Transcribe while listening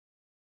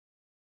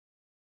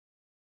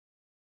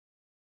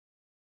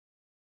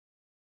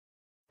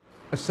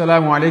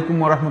السلام عليكم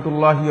ورحمة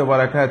الله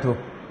وبركاته.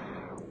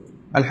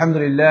 الحمد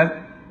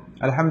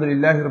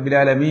لله رب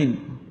العالمين،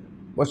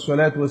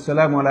 والصلاة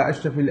والسلام على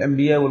أشرف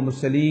الأنبياء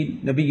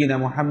والمرسلين نبينا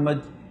محمد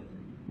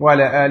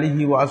وعلى آله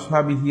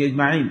وأصحابه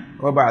أجمعين،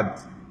 وبعد.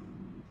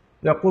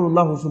 يقول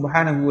الله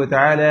سبحانه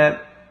وتعالى: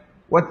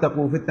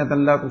 واتقوا فتنة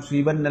لا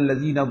تصيبن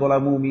الذين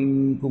ظلموا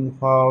منكم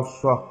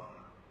خاصة.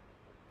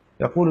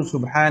 يقول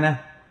سبحانه: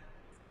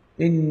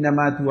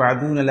 إنما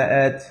توعدون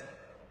لآت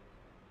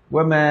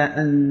وما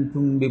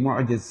أنتم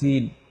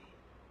بمعجزين.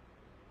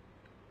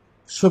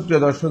 সুপ্রিয়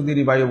দর্শক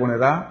দিনী ভাই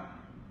বোনেরা,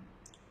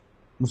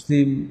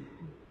 মুসলিম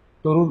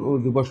তরুণ ও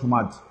যুব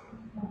সমাজ,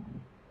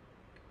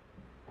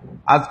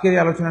 আজকের এই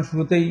আলোচনার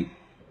শুরুতেই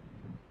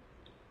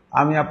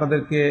আমি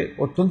আপনাদেরকে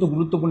অত্যন্ত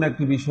গুরুত্বপূর্ণ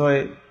একটি বিষয়ে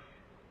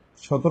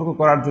সতর্ক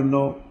করার জন্য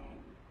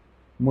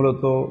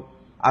মূলত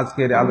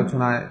আজকের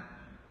আলোচনায়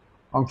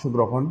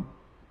অংশগ্রহণ।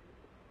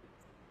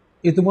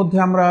 ইতিমধ্যে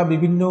আমরা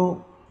বিভিন্ন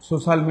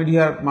সোশ্যাল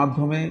মিডিয়ার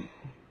মাধ্যমে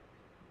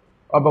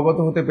অবগত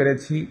হতে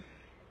পেরেছি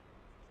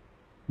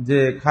যে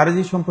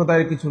খারেজি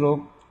সম্প্রদায়ের কিছু লোক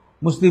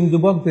মুসলিম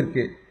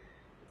যুবকদেরকে,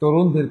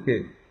 তরুণদেরকে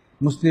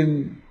মুসলিম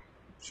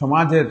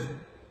সমাজের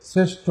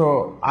শ্রেষ্ঠ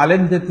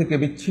আলেমদের থেকে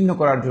বিচ্ছিন্ন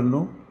করার জন্য,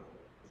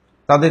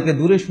 তাদেরকে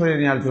দূরে সরিয়ে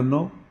নেওয়ার জন্য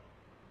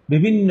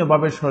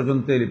বিভিন্নভাবে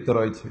ষড়যন্ত্রে লিপ্ত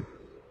রয়েছে।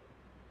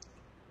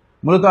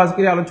 মূলত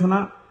আজকের আলোচনা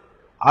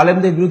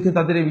আলেমদের বিরুদ্ধে,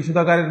 তাদের এই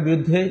বিষোদাগারের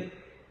বিরুদ্ধে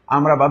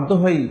আমরা বাধ্য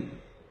হই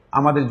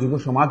আমাদের যুব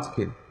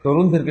সমাজকে,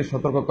 তরুণদেরকে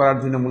সতর্ক করার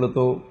জন্য মূলত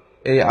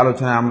এই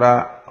আলোচনায় আমরা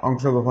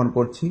অংশগ্রহণ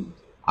করছি।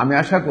 আমি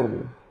আশা করব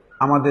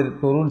আমাদের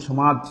তরুণ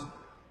সমাজ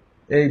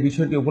এই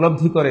বিষয়টি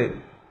উপলব্ধি করে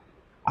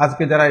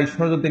আজকে যারা এই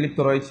ষড়যন্ত্রে লিপ্ত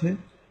রয়েছে,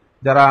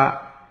 যারা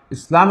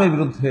ইসলামের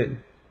বিরুদ্ধে,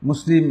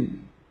 মুসলিম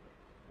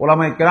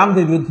ওলামায়ে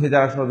কেরামদের বিরুদ্ধে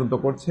যারা ষড়যন্ত্র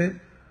করছে,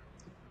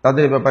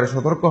 তাদের ব্যাপারে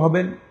সতর্ক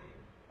হবেন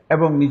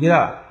এবং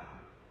নিজেরা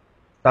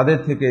তাদের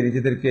থেকে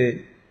নিজেদেরকে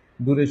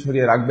দূরে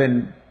সরিয়ে রাখবেন,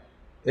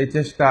 এই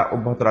চেষ্টা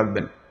অব্যাহত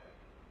রাখবেন।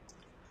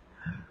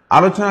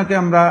 আলোচনাকে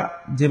আমরা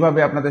যেভাবে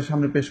আপনাদের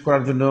সামনে পেশ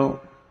করার জন্য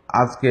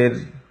আজকের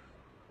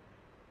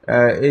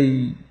এই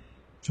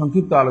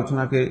সংক্ষিপ্ত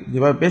আলোচনাকে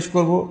যেভাবে পেশ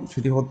করব,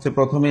 সেটি হচ্ছে,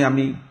 প্রথমে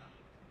আমি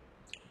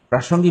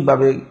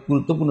প্রাসঙ্গিকভাবে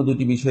গুরুত্বপূর্ণ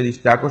দুটি বিষয়ের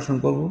দৃষ্টি আকর্ষণ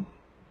করব।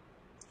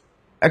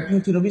 একটি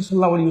হচ্ছে, নবী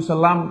সাল্লাল্লাহু আলাইহি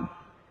ওয়াসাল্লাম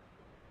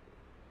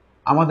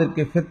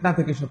আমাদেরকে ফিতনা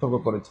থেকে সতর্ক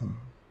করেছেন।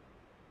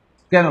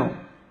 কেন,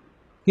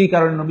 কি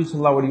কারণে নবী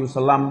সাল্লাল্লাহু আলাইহি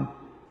ওয়াসাল্লাম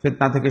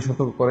ফিতনা থেকে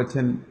সতর্ক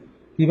করেছেন,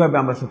 কিভাবে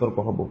আমরা সতর্ক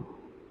হব,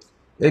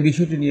 এই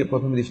বিষয়টি নিয়ে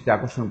প্রথমে দৃষ্টি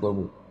আকর্ষণ করব।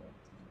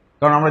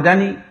 কারণ আমরা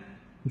জানি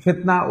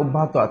ফিতনা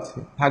অব্যাহত আছে,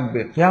 থাকবে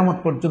কিয়ামত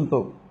পর্যন্ত।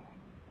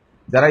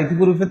 যারা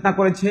ইতিপূর্বে ফিতনা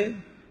করেছে,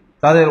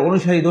 তাদের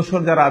অনুসারী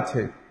দোসর যারা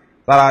আছে,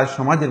 তারা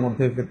সমাজের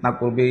মধ্যে ফিতনা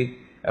করবে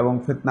এবং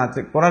ফিতনা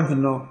করার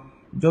জন্য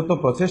যত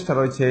প্রচেষ্টা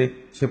রয়েছে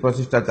সে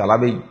প্রচেষ্টা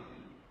চালাবেই।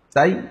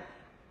 তাই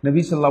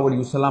নবী সাল্লাল্লাহু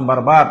আলাইহি ওয়াসাল্লাম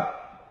বারবার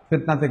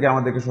ফিতনা থেকে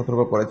আমাদেরকে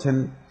সতর্ক করেছেন।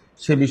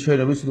 সে বিষয়ে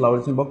নবী সাল্লাল্লাহু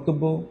আলাইহি ওয়াসাল্লাম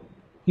বক্তব্য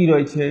কি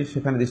রয়েছে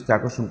সেখানে দৃষ্টি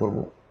আকর্ষণ করব।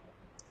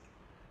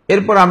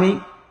 এরপর আমি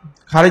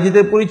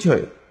খারেজিদের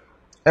পরিচয়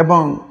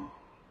এবং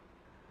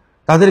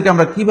তাদেরকে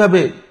আমরা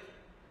কিভাবে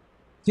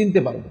চিনতে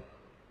পারব।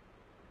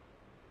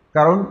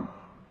 কারণ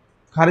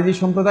খারেজি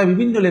সম্প্রদায়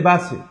বিভিন্ন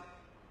লেবাসে,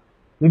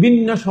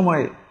 বিভিন্ন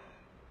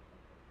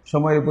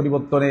সময়ের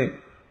পরিবর্তনে,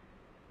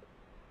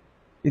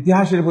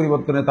 ইতিহাসের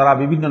পরিবর্তনে তারা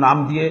বিভিন্ন নাম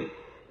দিয়ে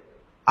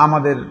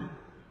আমাদের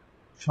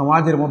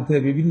সমাজের মধ্যে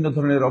বিভিন্ন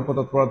ধরনের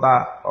অপতৎপরতা,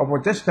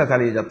 অপচেষ্টা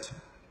চালিয়ে যাচ্ছে।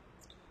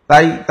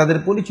 তাই তাদের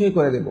পরিচয়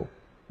করে দেব,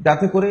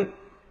 যাতে করে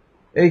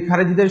এই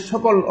খারেজিদের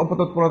সকল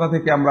অপতৎপরতা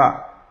থেকে আমরা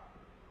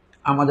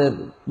আমাদের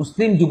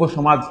মুসলিম যুব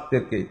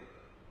সমাজদেরকে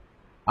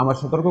আমরা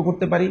সতর্ক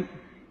করতে পারি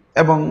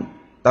এবং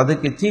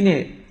তাদেরকে চিনে,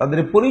 তাদের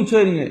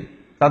পরিচয় নিয়ে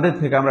তাদের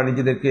থেকে আমরা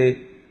নিজেদেরকে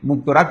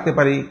মুক্ত রাখতে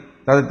পারি,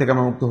 তাদের থেকে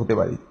আমরা মুক্ত হতে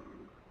পারি।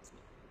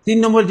 3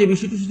 নম্বর যে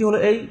বিষয়টি, সেটি হলো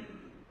এই,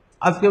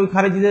 আজকে ওই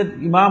খারেজিদের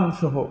ইমাম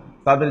সহ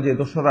তাদের যে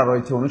দোসররা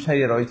রয়েছে,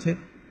 অনুসারীরা রয়েছে,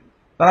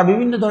 তারা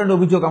বিভিন্ন ধরনের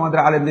অভিযোগ আমাদের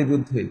আলেমদের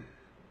বিরুদ্ধে,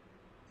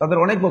 তাদের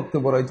অনেক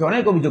বক্তব্য রয়েছে,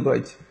 অনেক অভিযোগ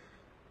রয়েছে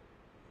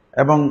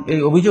এবং এই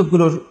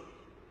অভিযোগগুলো,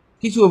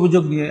 কিছু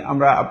অভিযোগ নিয়ে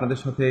আমরা আপনাদের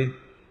সাথে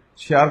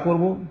শেয়ার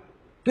করব।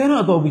 কেন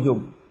এত অভিযোগ?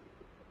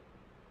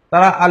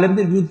 তারা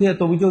আলেমদের বিরুদ্ধে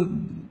এত অভিযোগ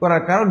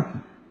করার কারণ কি?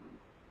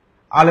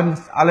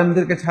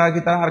 আলেমদেরকে ছাড়া কি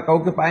তারা আর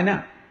কাউকে পায় না?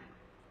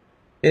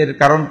 এর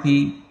কারণ কি?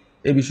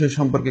 এই বিষয়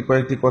সম্পর্কে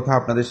কয়েকটি কথা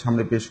আপনাদের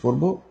সামনে পেশ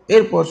করব।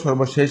 এরপর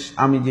সর্বশেষ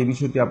আমি যে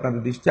বিষয়টি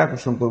আপনাদের দৃষ্টি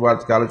আকর্ষণ করব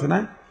আজকে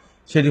আলোচনায়,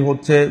 সেটি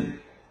হচ্ছে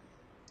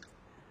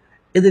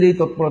এদের এই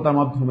তৎপরতার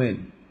মাধ্যমে,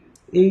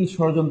 এই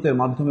ষড়যন্ত্রের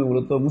মাধ্যমে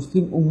মূলত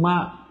মুসলিম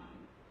উম্মাহ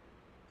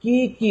কি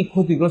কি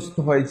ক্ষতিগ্রস্ত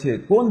হয়েছে,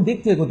 কোন দিক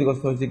থেকে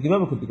ক্ষতিগ্রস্ত হয়েছে,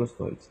 কিভাবে ক্ষতিগ্রস্ত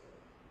হয়েছে।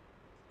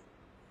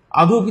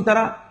 আদৌ কি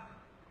তারা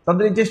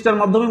তাদের এই চেষ্টার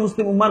মাধ্যমে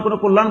মুসলিম উম্মাহর কোনো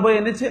কল্যাণ বয়ে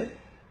এনেছে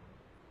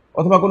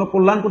অথবা কোনো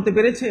কল্যাণ করতে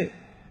পেরেছে,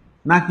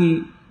 নাকি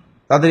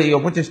তাদের এই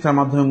অপচেষ্টার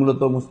মাধ্যমে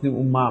মূলত মুসলিম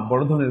উম্মাহ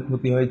বড় ধরনের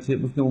ক্ষতি হয়েছে,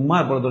 মুসলিম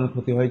উম্মাহর বড় ধরনের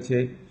ক্ষতি হয়েছে,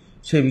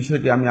 সেই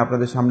বিষয়টি আমি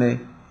আপনাদের সামনে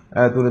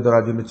তুলে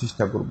ধরার জন্য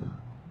চেষ্টা করব।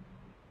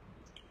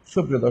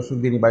 সুপ্রিয় দর্শক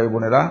দিনী ভাই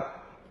বোনেরা,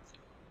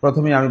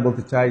 প্রথমে আমি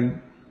বলতে চাই,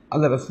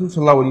 আল্লাহ রাসূল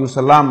সাল্লাল্লাহু আলাইহি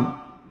ওয়াসাল্লাম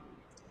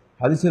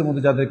হাদিসের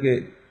মধ্যে যাদেরকে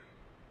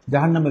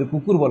জাহান্নামের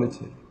কুকুর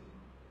বলেছে,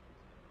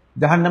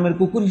 জাহান্নামের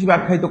কুকুর হিসেবে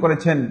আখ্যায়িত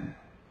করেছেন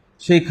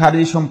সেই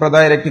খারিজি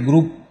সম্প্রদায়ের একটি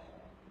গ্রুপ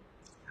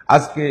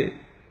আজকে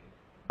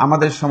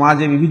আমাদের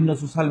সমাজে বিভিন্ন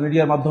সোশ্যাল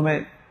মিডিয়ার মাধ্যমে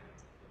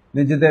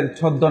নিজেদের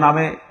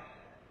ছদ্মনামে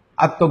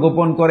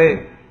আত্মগোপন করে,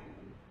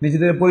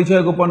 নিজেদের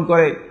পরিচয় গোপন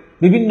করে,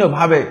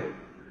 বিভিন্নভাবে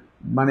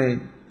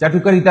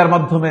চাটুকারিতার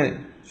মাধ্যমে,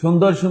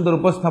 সুন্দর সুন্দর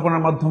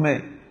উপস্থাপনার মাধ্যমে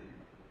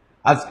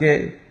আজকে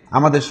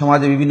আমাদের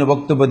সমাজে বিভিন্ন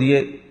বক্তব্য দিয়ে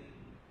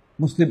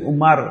মুসলিম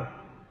উম্মার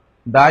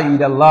দাঈ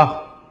ইলাল্লাহ,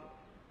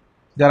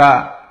 যারা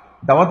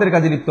দাওয়াতের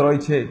কাজে লিপ্ত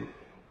রয়েছে,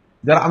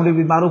 যারা আমর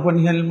বিল মারুফ ওয়া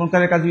নাহি আনিল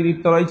মুনকারের কাজে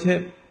লিপ্ত রয়েছে,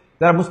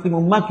 যারা মুসলিম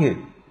উম্মাকে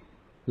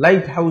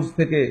লাইট হাউস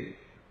থেকে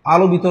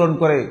আলো বিতরণ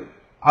করে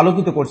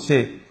আলোকিত করছে,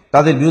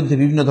 তাদের বিরুদ্ধে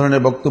বিভিন্ন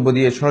ধরনের বক্তব্য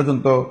দিয়ে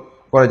ষড়যন্ত্র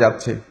করে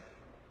যাচ্ছে।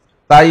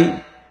 তাই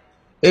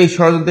এই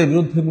ষড়যন্ত্রের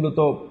বিরুদ্ধে মূলত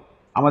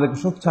আমাদেরকে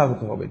সোচ্চার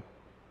হতে হবে,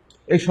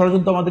 এই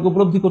ষড়যন্ত্র আমাদেরকে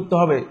উপলব্ধি করতে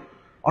হবে,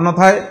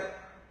 অন্যথায়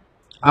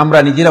আমরা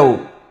নিজেরাও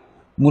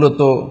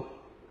মূলত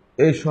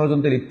এই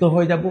ষড়যন্ত্রে লিপ্ত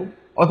হয়ে যাব,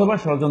 অথবা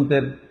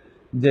ষড়যন্ত্রের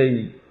যেই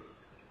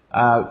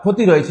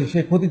ক্ষতি রয়েছে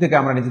সেই ক্ষতি থেকে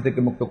আমরা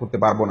নিজেদেরকে মুক্ত করতে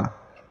পারবো না।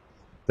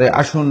 তাই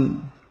আসুন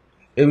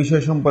এই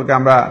বিষয় সম্পর্কে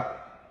আমরা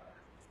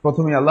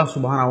প্রথমে আল্লাহ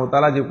সুবহানাহু ওয়া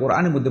তাআলা যে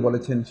কোরআনের মধ্যে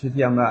বলেছেন সেটি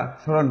আমরা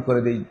স্মরণ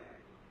করে দেই।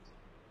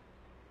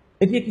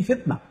 এটি একটি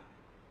ফিতনা,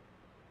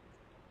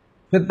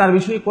 ফিতনার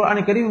বিষয়ে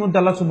কোরআনে কারীমের মধ্যে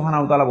আল্লাহ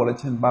সুবহানাহু ওয়া তাআলা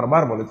বলেছেন,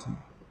 বারবার বলেছেন।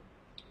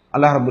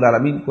 আল্লাহ রাব্বুল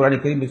আলামিন কোরআনে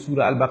কারীমের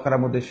সূরা আল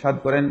বাকারার মধ্যে ইরশাদ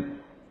করেন,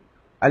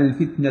 আল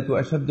ফিতনাতু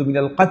আশাদ্দু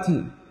মিনাল কাতল,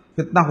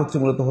 ফিতনা হচ্ছে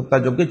মূলত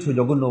হত্যাযোগ্যের চেয়ে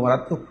জঘন্য ও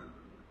মারাত্মক।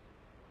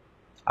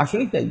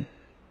 আসলেই তাই।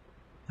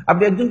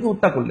 আপনি একজনকে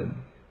হত্যা করলেন,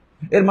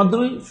 এর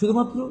মাধ্যমে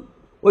শুধুমাত্র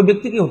ওই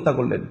ব্যক্তিকে হত্যা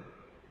করলেন,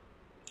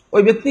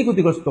 ওই ব্যক্তি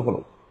ক্ষতিগ্রস্ত হলো।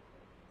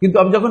 কিন্তু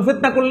আপনি যখন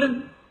ফিতনা করলেন,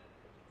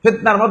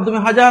 ফিতনার মাধ্যমে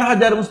হাজার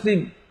হাজার মুসলিম,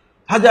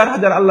 হাজার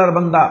হাজার আল্লাহর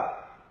বান্দা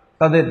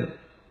তাদের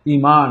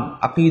ঈমান,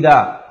 আকীদা,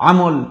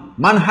 আমল,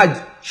 মানহাজ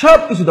সব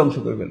কিছু ধ্বংস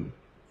করে ফেলল।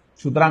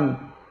 সুতরাং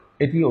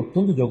এটি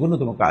অত্যন্ত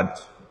জঘন্যতম কাজ।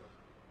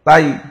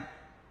 তাই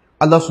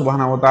আল্লাহ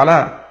সুবহানাহু ওয়া তাআলা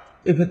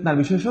এই ফিতনার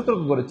বিষয়ে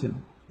সতর্ক করেছেন।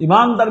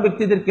 ঈমানদার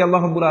ব্যক্তিদেরকে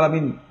আল্লাহ রাব্বুল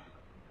আলামিন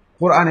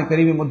কোরআনে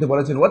কারীমের মধ্যে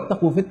বলেছেন,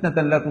 ওয়াত্তাকু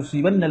ফিতনাতান লা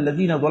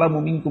তুসিবান্নাল্লাযীনা যালামু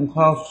মিনকুম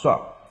খাসসা,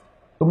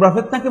 তোমরা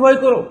ফিতনাকে ভয়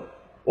করো,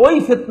 ওই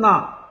ফিতনা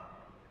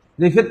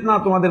যে ফিতনা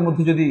তোমাদের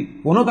মধ্যে যদি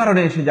কোনো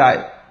কারণে এসে যায়,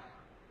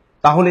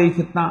 তাহলে এই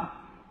ফিতনা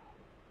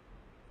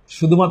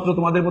শুধুমাত্র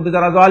তোমাদের মধ্যে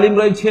যারা জালিম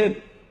রয়েছে,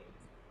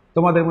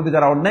 তোমাদের মধ্যে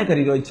যারা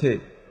অন্যায়কারী রয়েছে,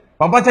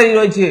 পাপাচারী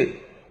রয়েছে,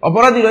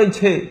 অপরাধী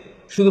রয়েছে,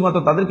 শুধুমাত্র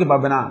তাদেরকে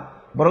পাবে না,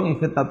 বরং এই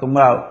ফিতনা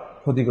তোমরাও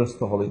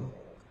ক্ষতিগ্রস্ত হবে।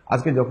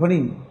 আজকে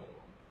যখনই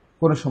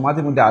কোনো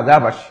সমাজের মধ্যে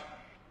আযাব আসে,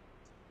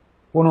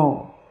 কোনো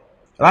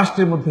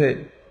রাষ্ট্রের মধ্যে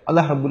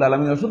আল্লাহ রাব্বুল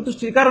আলামিনের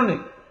অসন্তুষ্টির কারণে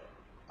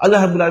আল্লাহ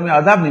রাব্বুল আলামিনের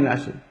আযাব নেমে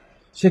আসে,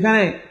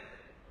 সেখানে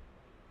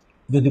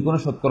যদি কোনো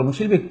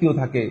সৎকর্মশীল ব্যক্তিও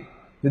থাকে,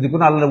 যদি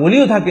কোনো আল্লাহর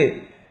ওলিও থাকে,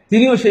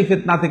 তিনিও সেই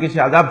ফিতনা থেকে,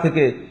 সেই আযাব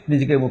থেকে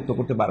নিজেকে মুক্ত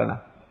করতে পারে না।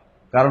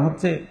 কারণ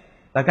হচ্ছে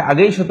তাকে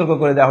আগেই সতর্ক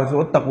করে দেওয়া হয়েছে,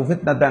 ওয়াত্তাকু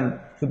ফিতনাতান,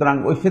 সুতরাং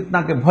ওই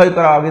ফিতনাকে ভয়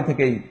করা আগে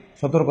থেকেই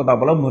সতর্কতা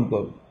অবলম্বন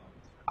করো।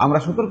 আমরা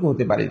সতর্ক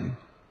হতে পারিনি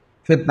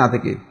ফিতনা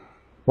থেকে,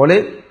 ফলে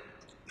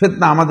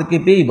ফিতনা আমাদেরকে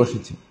পেয়েই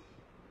বসেছে।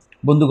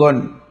 বন্ধুগণ,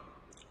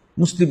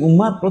 মুসলিম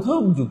উম্মার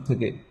প্রথম যুগ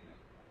থেকে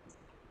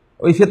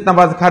ওই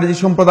ফিতনাবাজ খারিজি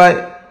সম্প্রদায়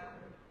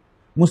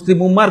মুসলিম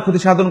উম্মার ক্ষতি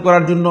সাধন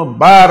করার জন্য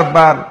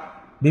বারবার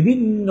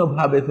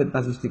বিভিন্নভাবে ফিতনা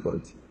সৃষ্টি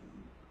করেছে।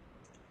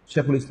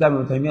 শেখুল ইসলাম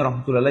ইবনে তাইমিয়া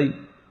রাহমাতুল্লাহি আলাইহি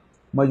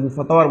মাজমু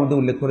ফাতাওয়ার মধ্যে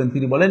উল্লেখ করেন,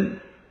 তিনি বলেন,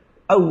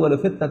 আউয়ালু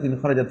ফিতনাতিন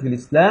খারাজাত ফিল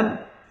ইসলাম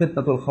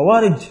ফিতনাতুল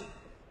খাওয়ারিজ,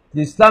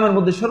 যে ইসলামের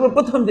মধ্যে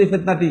সর্বপ্রথম যে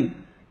ফিতনাটি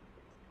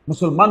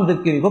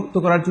মুসলমানদেরকে বিভক্ত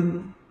করার জন্য,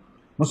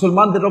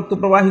 মুসলমানদের রক্ত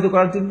প্রবাহিত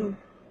করার জন্য,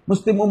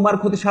 মুসলিম উম্মার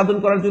ক্ষতি সাধন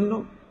করার জন্য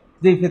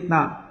যেই ফিতনা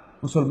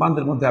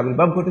মুসলমানদের মধ্যে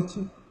আবির্ভাব ঘটেছে,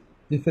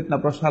 যে ফিতনা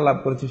প্রসার লাভ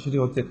করেছে, সেটি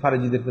হচ্ছে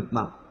খারিজিদের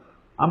ফিতনা।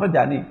 আমরা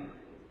জানি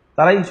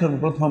তারাই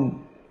সর্বপ্রথম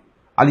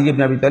আলী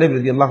ইবনে আবি তালিব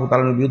রাদিয়াল্লাহু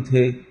তাআলার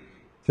বিরুদ্ধে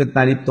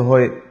ফিতনায় লিপ্ত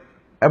হয়,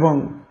 এবং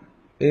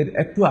এর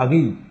একটু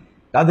আগেই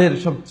তাদের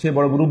সবচেয়ে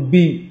বড়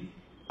মুরব্বী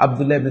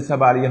আব্দুল্লাহ ইবনে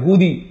সাবা আল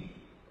ইয়াহুদি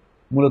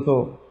মূলত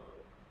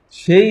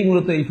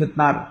এই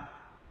ফিতনার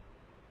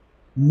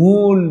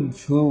মূল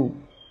শুরু,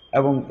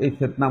 এবং এই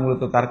ফিতনা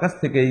মূলত তার কাছ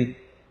থেকেই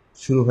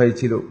শুরু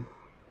হয়েছিল।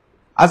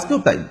 আজকেও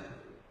তাই।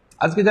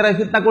 আজকে যারা এই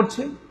ফিতনা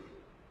করছে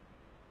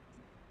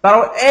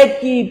তারাও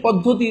একই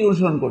পদ্ধতি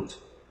অনুসরণ করছে,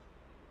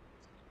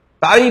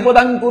 তারই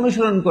পদাঙ্ক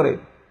অনুসরণ করে,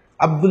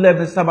 আব্দুল্লাহ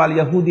ইবনে সাবা আল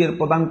ইয়াহুদি এর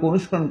পদাঙ্ক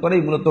অনুসরণ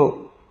করেই মূলত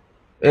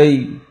এই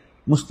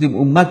মুসলিম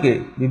উম্মাকে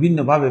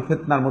বিভিন্নভাবে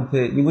ফিতনার মধ্যে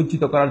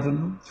নিমজ্জিত করার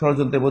জন্য,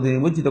 ষড়যন্ত্রের মধ্যে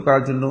নিমজ্জিত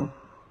করার জন্য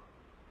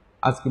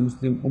আজকে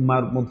মুসলিম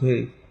উম্মার মধ্যে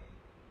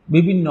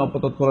বিভিন্ন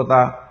অপতৎপরতা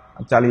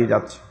চালিয়ে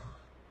যাচ্ছে।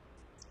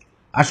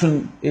 আসুন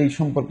এই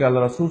সম্পর্কে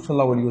আল্লাহ রাসূল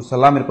সাল্লাল্লাহু আলাইহি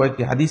ওয়াসাল্লামের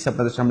কয়েকটি হাদিস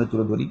আপনাদের সামনে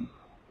তুলে ধরি।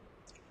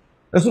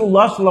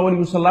 রাসূলুল্লাহ সাল্লাল্লাহু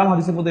আলাইহি ওয়াসাল্লাম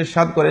হাদিসের মধ্যে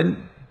ইরশাদ করেন,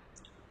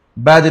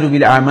 বাদিরু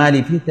বিল আমালি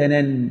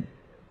ফিতানান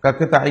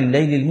কাকাতাইল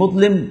লাইলিল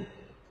মুযলিম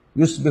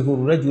ইউসবিহু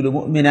আর-রাজুলু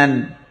মুমিনান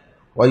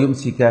ওয়া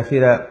ইউমসি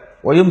কাফিরা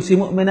ওয়া ইউমসি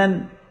মুমিনান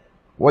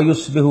ওয়া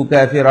ইউসবিহু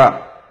কাফিরা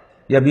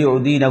ইয়াবিউ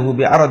দীনাহু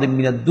বিআরাদিন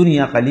মিনাদ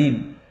দুনিয়া কালিল।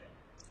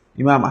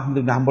 ইমাম আহমদ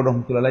ইবনে হাম্বল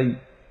রাহমাতুল্লাহি আলাইহি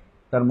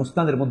তার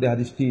মুসনাদের মধ্যে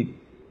হাদিসটি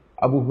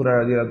আবু হুরায়রা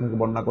রাদিয়াল্লাহু আনহু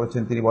বর্ণনা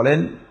করেছেন। তিনি বলেন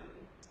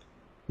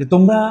যে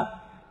তোমরা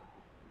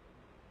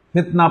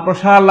ফিতনা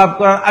প্রসার লাভ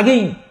করার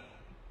আগেই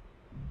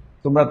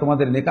তোমরা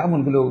তোমাদের নেক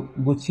আমলগুলো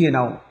গুছিয়ে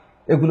নাও,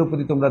 এগুলোর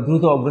প্রতি তোমরা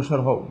দ্রুত অগ্রসর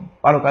হও,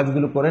 ভালো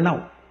কাজগুলো করে নাও,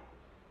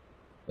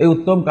 এই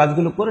উত্তম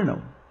কাজগুলো করে নাও।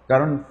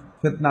 কারণ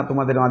ফিতনা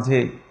তোমাদের মাঝে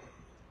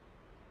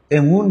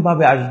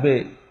এমনভাবে আসবে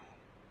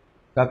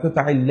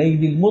কাকাতাইল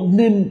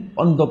মুজলিম,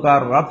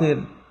 অন্ধকার রাতের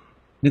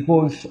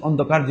নিকোষ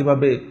অন্ধকার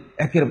যেভাবে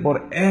একের পর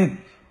এক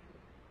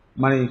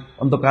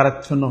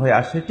অন্ধকারাচ্ছন্ন হয়ে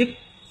আসে, ঠিক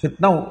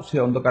ফিতনাও সে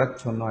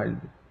অন্ধকারাচ্ছন্ন হয়ে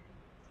আসবে।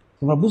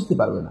 তোমরা বুঝতে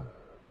পারবে না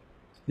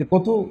যে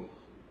কত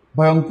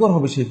ভয়ঙ্কর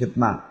হবে সেই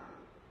ফিতনা।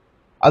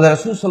 আল্লাহ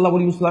রাসূল সাল্লাল্লাহু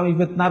আলাইহি ওয়াসাল্লাম এই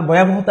ফিতনার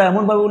ভয়াবহতা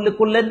এমনভাবে উল্লেখ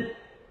করলেন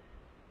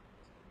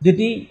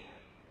যেটি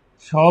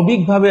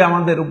স্বাভাবিকভাবে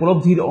আমাদের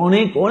উপলব্ধির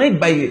অনেক অনেক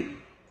বাইরে।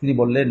 তিনি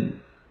বললেন,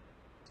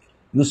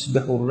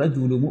 ইউসবিহুর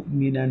রাজুলু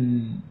মুমিনান,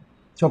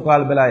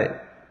 সকালবেলায়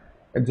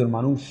একজন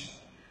মানুষ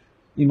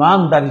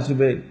ইমানদার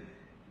হিসেবে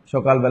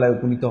সকালবেলায়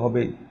উপনীত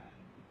হবে,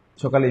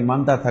 সকালে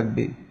ইমানদার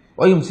থাকবে,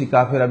 ওয়ায়ুমসি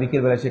কাফেরা,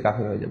 বিকেল বেলায় সে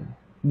কাফের হয়ে যাবে,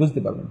 বুঝতে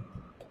পারবেন।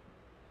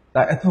 তা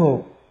এত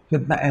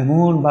ফিতনা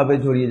এমনভাবে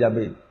জড়িয়ে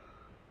যাবে,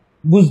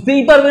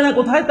 বুঝতেই পারবে না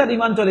কোথায় তার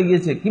ইমান চলে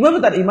গিয়েছে, কিভাবে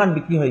তার ইমান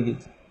বিক্রি হয়ে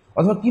গিয়েছে,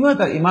 অথবা কিভাবে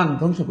তার ইমান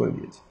ধ্বংস করে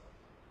দিয়েছে।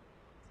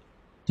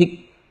 ঠিক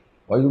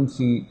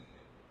ওয়ায়ুমসি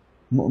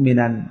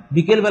মুমিনান,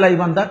 বিকেল বেলা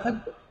ইমানদার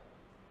থাকবে,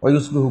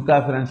 ওয়ায়ুসবিহু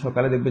কাফিরান,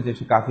 সকালে দেখবে যে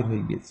সে কাফির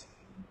হয়ে গিয়েছে।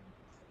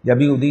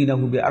 ইয়াবিউ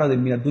দীনাহু বিআরাদিন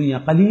মিনাদ দুনিয়া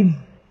কালিল,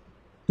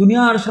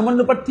 দুনিয়ার সামান্য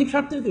পার্থিব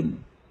স্বার্থের জন্য,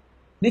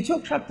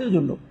 নিছক স্বার্থের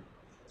জন্য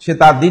সে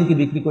তার দিনকে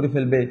বিক্রি করে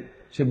ফেলবে,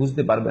 সে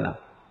বুঝতে পারবে না।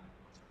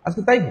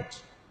 আজকে তাই হচ্ছে।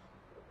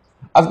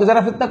 আজকে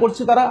যারা ফিতনা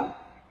করছে তারা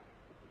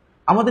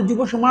আমাদের যুব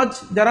সমাজ,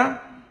 যারা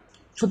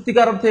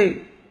সত্যিকার অর্থে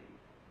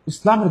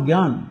ইসলামের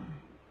জ্ঞান,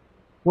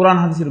 কোরআন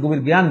হাদিসের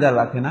গভীর জ্ঞান যারা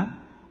রাখে না,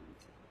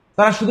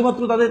 তারা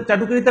শুধুমাত্র তাদের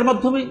চাটুকারিতার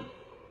মাধ্যমে,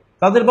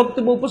 তাদের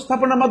বক্তব্য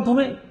উপস্থাপনার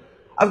মাধ্যমে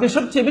আজকে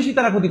সবচেয়ে বেশি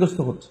তারা ক্ষতিগ্রস্ত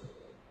হচ্ছে।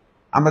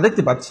 আমরা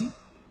দেখতে পাচ্ছি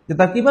যে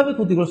তারা কিভাবে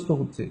ক্ষতিগ্রস্ত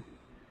হচ্ছে।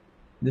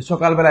 যে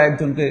সকালবেলা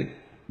একজনকে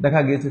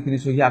দেখা গিয়েছে তিনি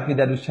সহি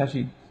আকীদার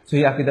বিশ্বাসী,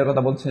 সহি আকীদার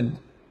কথা বলছেন,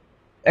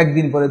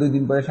 একদিন পরে 2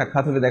 দিন পরে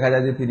সাক্ষাৎ হলে দেখা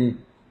যায় যে তিনি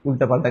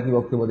উল্টাপাল্টা কি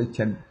বক্তব্য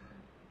দিচ্ছেন,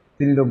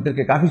 তিনি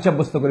লোকদেরকে কাফির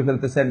সাব্যস্ত করে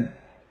ফেলতেছেন,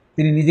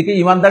 তিনি নিজেকে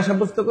ইমানদার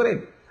সাব্যস্ত করে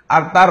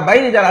আর তার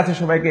বাইরে যারা আছে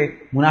সবাইকে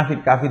মুনাফিক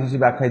কাফির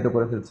হিসেবে আখ্যায়িত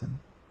করে ফেলছেন।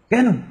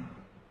 কেন?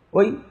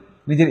 ওই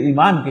নিজের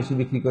ইমানকে সে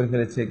বিক্রি করে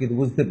ফেলেছে, কিন্তু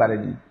বুঝতে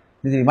পারেনি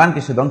নিজের ইমানকে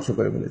সে ধ্বংস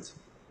করে ফেলেছে।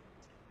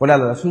 বলে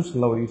আল্লাহ রাসূল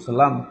সাল্লাল্লাহু আলাইহি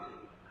ওয়াসাল্লাম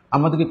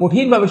আমাদেরকে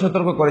কঠিনভাবে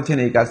সতর্ক করেছেন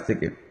এই কাজ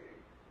থেকে।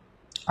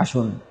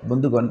 আসুন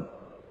বন্ধুগণ,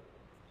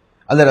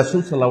 আল্লাহ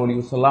রাসূল সাল্লাল্লাহু আলাইহি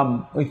ওয়াসাল্লাম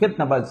ওই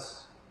ফিতনাবাজ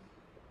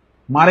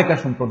মারেকা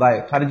সম্প্রদায়,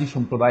 খারিজি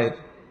সম্প্রদায়ের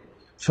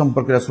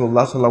সম্পর্কে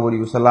রাসূলুল্লাহ সাল্লাল্লাহু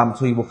আলাইহি ওয়াসাল্লাম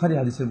সহিহ বুখারী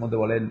হাদিসের মধ্যে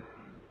বলেন,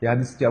 এই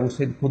হাদিসটি আবু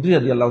সাঈদ খুদরী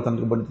রাদিয়াল্লাহু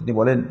তাআলা বলেন, তিনি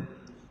বলেন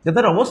যে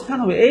তার অবস্থান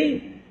হবে এই,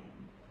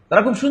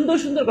 তারা খুব সুন্দর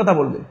সুন্দর কথা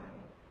বলবে।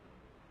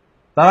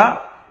 তারা,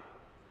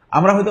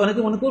 আমরা হয়তো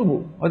অনেকে মনে করবো,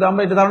 হয়তো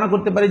আমরা এটা ধারণা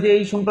করতে পারি যে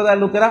এই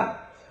সম্প্রদায়ের লোকেরা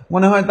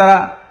মনে হয় তারা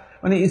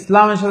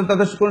ইসলামের সাথে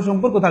তাদের কোনো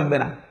সম্পর্ক থাকবে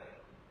না,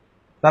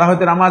 তারা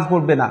হয়তো নামাজ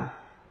পড়বে না,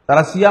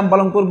 তারা সিয়াম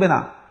পালন করবে না,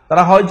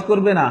 তারা হজ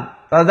করবে না,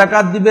 তারা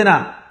যাকাত দিবে না,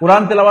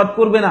 কোরআন তেলাওয়াত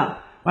করবে না।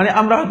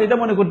 আমরা হয়তো এটা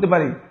মনে করতে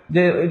পারি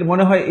যে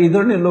মনে হয় এই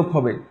ধরনের লোক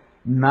হবে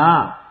না,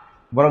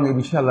 বরং এই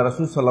বিষয়ে আল্লাহ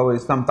রাসূল সাল্লাল্লাহু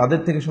আলাইহি ওয়াসাল্লাম তাদের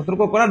থেকে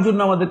সতর্ক করার জন্য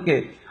আমাদেরকে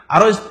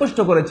আরো স্পষ্ট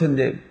করেছেন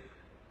যে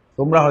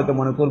তোমরা হয়তো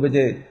মনে করবে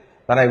যে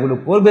তারা এগুলো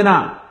করবে না,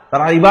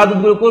 তারা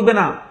ইবাদতগুলো করবে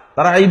না,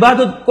 তারা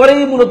ইবাদত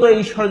করেই মূলত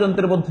এই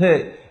ষড়যন্ত্রের মধ্যে,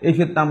 এই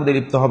ফিতনার মধ্যে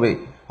লিপ্ত হবে।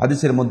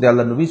 হাদিসের মধ্যে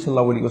আল্লাহ নবী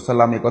সাল্লাল্লাহু আলাইহি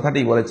ওয়াসাল্লাম এই কথাটি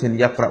বলেছেন,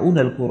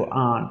 ইয়াকরাউনাল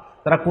কুরআন,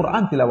 তারা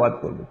কোরআন তিলাওয়াত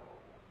করবে,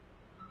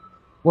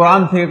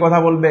 কোরআন থেকে কথা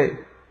বলবে,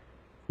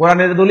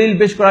 কোরআনের দলিল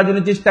পেশ করার জন্য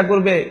চেষ্টা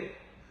করবে।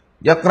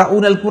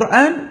 ইয়াকরাউনাল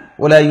কুরআন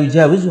ওয়ালা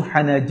ইউজাউযু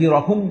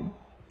হানাজিরহুম,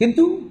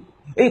 কিন্তু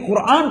এই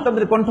কোরআন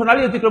তাদের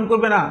কণ্ঠনালী অতিক্রম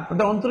করবে না,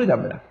 তাদের অন্তরে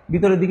যাবে না,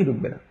 ভিতরের দিকে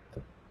ঢুকবে না।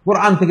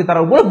 কোরআন থেকে তারা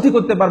উপলব্ধি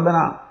করতে পারবে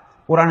না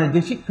কোরআনের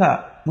যে শিক্ষা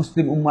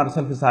মুসলিম উম্মার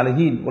সালফে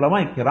সালেহীন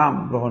উলামায়ে কেরাম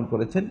গ্রহণ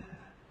করেছেন,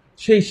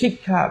 সেই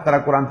শিক্ষা তারা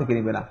কোরআন থেকে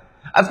নেবে না।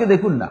 আজকে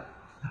দেখুন না,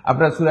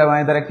 আপনারা সূরা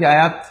মায়েদার একটি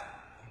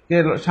আয়াতকে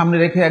সামনে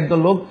রেখে একদল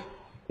লোক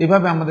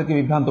এভাবে আমাদেরকে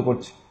বিভ্রান্ত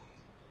করছে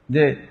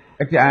যে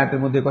একটি আয়াতের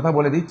মধ্যে কথা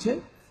বলে দিচ্ছে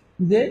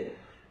যে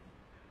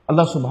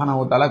আল্লাহ সুবহানাহু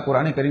ওয়া তাআলা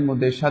কোরআনে কারীমের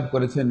মধ্যে ইরশাদ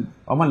করেছেন,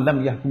 ওমান লাম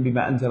ইয়াহকুম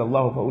বিমা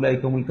আনজালাল্লাহু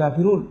ফাউলাইকা হুমুল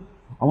কাফিরুন,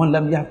 ওমান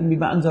লাম ইয়াহকুম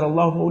বিমা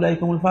আনজালাল্লাহু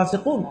ফাউলাইকা হুমুল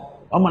ফাসিকুন,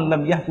 ওমান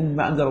লাম ইয়াহকুম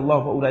বিমা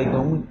আনজালাল্লাহু ফাউলাইকা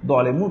হুমুদ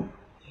যালিমুন।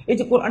 এই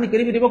যে কোরআনে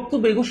কারীমের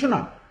বক্তব্য, এই ঘোষণা,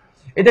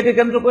 এটাকে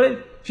কেন্দ্র করে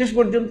শেষ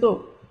পর্যন্ত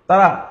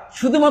তারা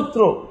শুধুমাত্র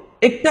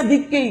একটা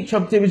দিককেই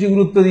সবচেয়ে বেশি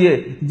গুরুত্ব দিয়ে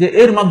যে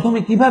এর মাধ্যমে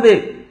কিভাবে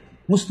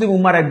মুসলিম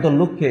উম্মার একদল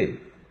লোককে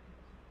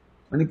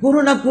কোনো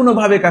না কোনো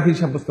ভাবে কাফির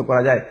সাব্যস্ত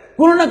করা যায়,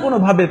 কোনো না কোনো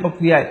ভাবে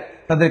প্রক্রিয়ায়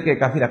তাদেরকে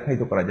কাফির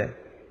আখ্যায়িত করা যায়।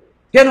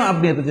 কেন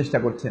আপনি এত চেষ্টা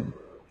করছেন?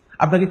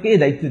 আপনাকে কে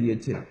দায়িত্ব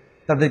দিয়েছে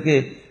তাদেরকে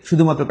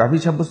শুধুমাত্র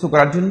কাফির সাব্যস্ত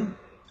করার জন্য?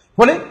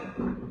 ফলে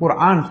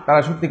কোরআন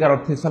তারা সত্যিকার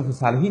অর্থে সালফে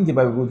সালেহীন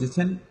যেভাবে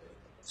বুঝেছেন,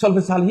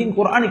 সালফে সালেহীন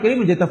কোরআন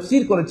কারীমে যে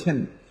তাফসীর করেছেন,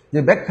 যে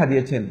ব্যাখ্যা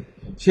দিয়েছেন,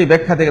 সেই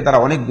ব্যাখ্যা থেকে তারা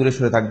অনেক দূরে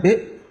সরে থাকবে।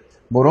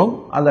 বরং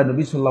আল্লাহ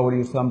নবী সাল্লাল্লাহু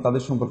আলাইহি ওয়াসাল্লাম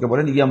তাদের সম্পর্কে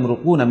বলেন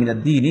ইয়ামরুকুনা মিনাদ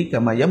দীনি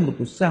কামা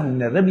ইয়ামরুকুস সাহমু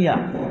মিনার রামিয়া।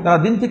 তারা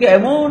দিন থেকে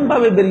এমন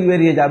ভাবে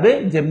বেরিয়ে যাবে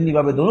যেমনি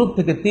ভাবে ধনুক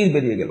থেকে তীর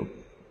বেরিয়ে গেল।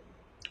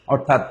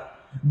 অর্থাৎ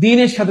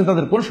দ্বীনের সাথে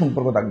তাদের কোনো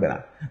সম্পর্ক থাকবে না।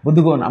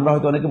 বন্ধুগণ, আমরা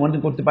হয়তো অনেকে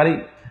মনে করতে পারি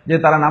যে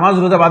তারা নামাজ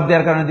রোজা বাদ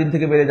দেওয়ার কারণে দিন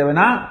থেকে বেরিয়ে যাবে।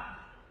 না,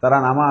 তারা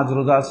নামাজ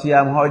রোজা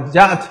সিয়াম হজ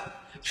যা আছে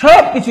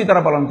সব কিছুই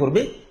তারা পালন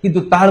করবে, কিন্তু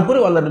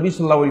তারপরেও আল্লাহ নবী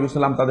সাল্লাল্লাহু আলাইহি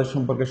ওয়াসাল্লাম তাদের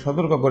সম্পর্কে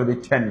সতর্ক করে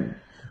দিচ্ছেন।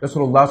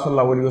 রাসূলুল্লাহ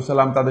সাল্লাল্লাহু আলাইহি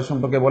ওয়াসাল্লাম তাদের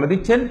সম্পর্কে বলে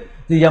দিচ্ছেন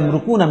যে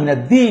ইয়ামরুকুনা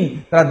মিনাদ দীন,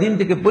 তারা দিন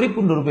থেকে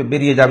পরিপূর্ণরূপে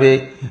বেরিয়ে যাবে।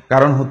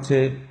 কারণ হচ্ছে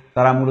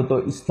তারা মূলত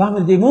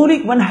ইসলামের যে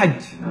মৌলিক মানহাজ,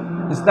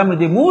 ইসলামের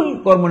যে মূল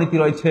কর্মনীতি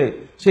রয়েছে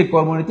সেই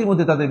কর্মনীতির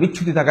মধ্যে তাদের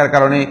বিচ্যুতি থাকার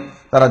কারণে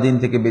তারা দিন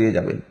থেকে বেরিয়ে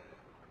যাবে।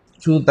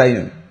 শুধু তাই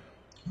নয়,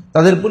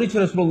 তাদের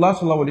পরিচয় রাসূলুল্লাহ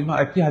সাল্লাল্লাহু আলাইহি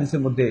ওয়াসাল্লাম একটি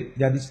হাদিসের মধ্যে,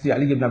 যে হাদিসটি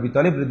আলী ইবনে আবি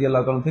তালিব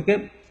রাদিয়াল্লাহু তাআলা থেকে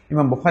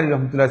ইমাম বুখারী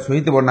রাহমাতুল্লাহ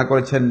সহিতে বর্ণনা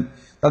করেছেন,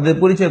 তাদের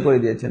পরিচয় করে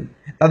দিয়েছেন।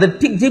 তাদের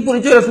ঠিক যে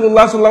পরিচয়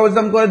রাসূলুল্লাহ সাল্লাল্লাহু আলাইহি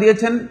ওয়াসাল্লাম করে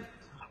দিয়েছেন,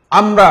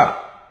 আমরা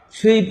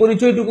সেই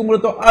পরিচয়টুকু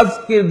মূলত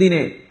আজকের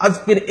দিনে,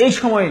 আজকের এই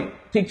সময়ে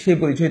ঠিক সেই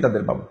পরিচয়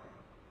তাদের পাবো।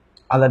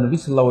 আল্লাহ নবী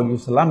সাল্লাল্লাহু আলাইহি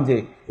ওয়াসাল্লাম যে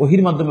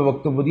ওহীর মাধ্যমে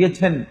বক্তব্য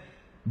দিয়েছেন,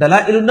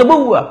 দালাইলুন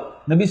নবুওয়া,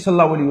 নবী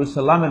সাল্লাল্লাহু আলাইহি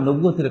ওয়াসাল্লামের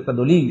নবুয়তের একটা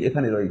দলিল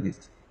এখানে রয়েছে।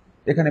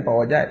 এখানে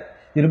পাওয়া যায়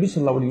যে নবী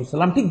সাল্লাল্লাহু আলাইহি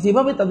ওয়াসাল্লাম ঠিক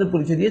যেভাবে তাদের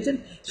পরিচয় দিয়েছেন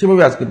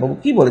সেভাবে আজকে পাবো।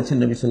 কি বলেছেন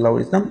নবী সাল্লাল্লাহু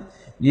আলাইহি ওয়াসাল্লাম?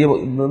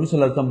 নবী সাল্লাল্লাহু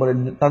আলাইহি ওয়াসাল্লাম বলেন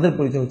তাদের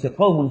পরিচয় হচ্ছে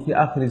কওমুন ফি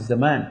আখিরিজ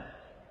জামান,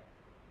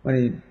 মানে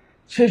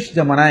শেষ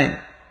জামানায়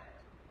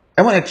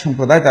এমন এক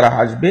সম্প্রদায় তারা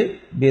আসবে,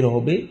 বের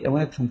হবে, এমন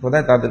এক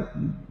সম্প্রদায়, তাদের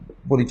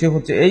পরিচয়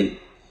হচ্ছে এই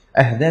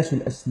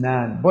আহদাসুল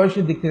আসনান,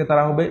 বয়সের দিক থেকে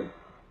তারা হবে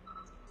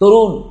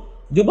তরুণ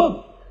যুবক।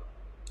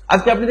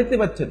 আজকে আপনি দেখতে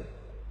পাচ্ছেন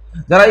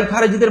যারা এই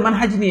খারেজিদের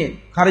মানহাজ নিয়ে,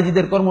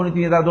 খারেজিদের কর্মনীতি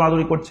নিয়ে তারা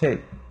দৌড়াদৌড়ি করছে,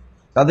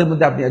 তাদের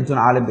মধ্যে আপনি একজন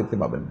আলেম দেখতে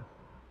পাবেন না,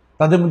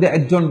 তাদের মধ্যে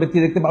একজন ব্যক্তি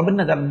দেখতে পাবেন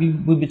না যার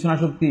বিবেচনা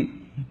শক্তি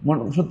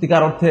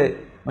সত্যিকার অর্থে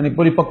মানে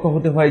পরিপক্ক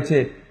হতে হয়েছে,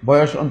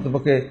 বয়স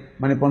অন্তপক্ষে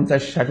মানে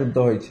 50-60 ঊর্ধ্ব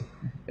হয়েছে,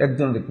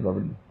 একজন দেখতে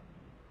পাবেন না।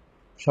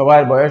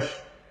 সবার বয়স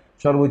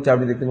সর্বোচ্চ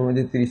আপনি দেখতে পাবেন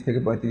যে 30 থেকে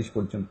 35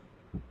 পর্যন্ত।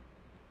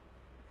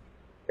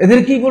 এদের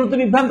কি বলতে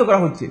বিভ্রান্ত করা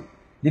হচ্ছে,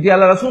 যেটি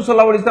আল্লাহ রাসূল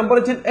সাল্লাল্লাহু আলাইহি ওয়াসাল্লাম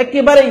বলেছেন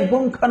একেবারেই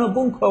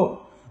পুঙ্খানুপুঙ্খ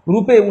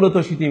রূপে, মূলত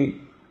সেটি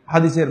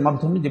হাদিসের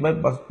মাধ্যমে যেভাবে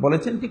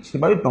বলেছেন ঠিক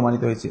সেভাবে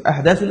প্রমাণিত হয়েছে।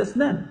 আহদাসুল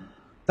আসনান,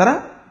 তারা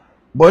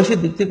বয়সের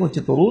দিক থেকে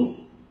হচ্ছে তরুণ,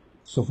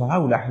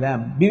 সুফাহাউল আহলাম,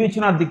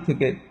 বিবেচনার দিক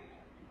থেকে,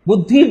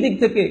 বুদ্ধির দিক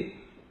থেকে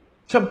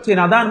সবচেয়ে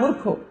নাদান,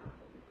 মূর্খ,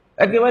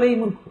 একেবারেই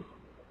মূর্খ।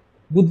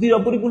 বুদ্ধির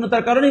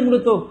অপরিপূর্ণতার কারণেই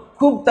মূলত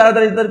খুব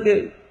তাড়াতাড়ি তাদেরকে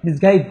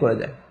মিসগাইড করা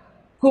যায়,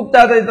 খুব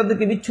তাড়াতাড়ি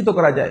তাদেরকে বিচ্যুত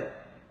করা যায়,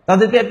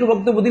 তাদেরকে একটু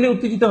বক্তব্য দিলে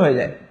উত্তেজিত হয়ে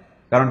যায়।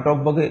 কারণ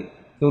টকবগে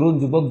তরুণ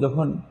যুবক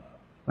যখন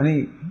মানে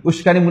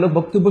উস্কানিমূলক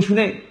বক্তব্য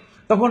শুনে,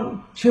 তখন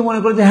সে মনে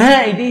করে যে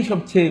হ্যাঁ এটাই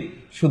সবচেয়ে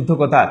শুদ্ধ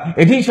কথা,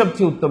 এটাই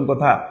সবচেয়ে উত্তম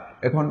কথা।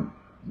 এখন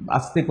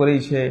আস্তে করেই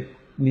সে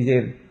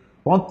নিজের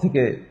পথ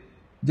থেকে,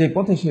 যে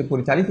পথে সে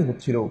পরিচালিত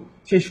হচ্ছিল,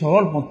 সেই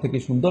সরল পথ থেকে,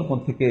 সুন্দর পথ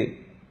থেকে,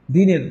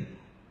 দ্বীনের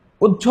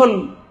উজ্জ্বল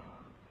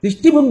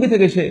দৃষ্টিভঙ্গি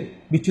থেকে সে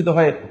বিচ্যুত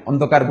হয়ে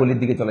অন্ধকার গলির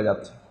দিকে চলে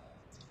যাচ্ছে।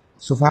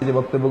 সুফা যে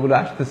বক্তব্যগুলো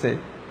আসতেছে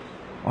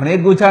অনেক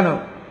গুছানো,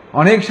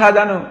 অনেক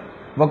সাজানো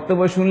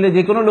বক্তব্য, শুনলে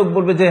যে কোনো লোক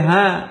বলবে যে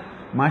হ্যাঁ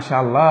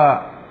মাশাআল্লাহ,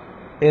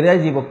 এরাই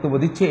যে বক্তব্য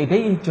দিচ্ছে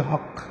এটাই হচ্ছে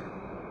হক।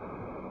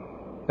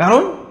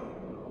 কারণ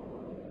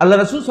আল্লাহ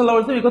রাসূল সাল্লাল্লাহু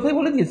আলাইহি ওয়াসাল্লাম এই কথাই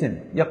বলে দিয়েছেন,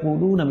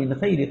 ইয়াকুলুনা মিন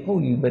খাইরি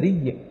কওলিল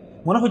বারিয়্যা,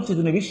 মনে হচ্ছে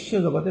যেন বিশ্ব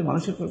জগতের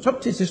মানুষের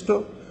সবচেয়ে শ্রেষ্ঠ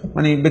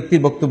মানে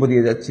ব্যক্তির বক্তব্য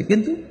দিয়ে যাচ্ছে,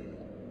 কিন্তু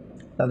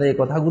তাদের এই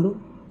কথাগুলো,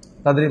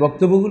 তাদের এই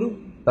বক্তব্যগুলো,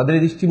 তাদের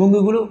এই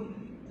দৃষ্টিভঙ্গিগুলো,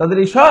 তাদের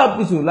এই সব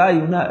কিছু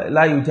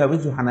লা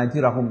ইউজাবিজু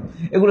হানাজিরাহুম,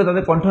 এগুলো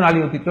তাদের কণ্ঠনালী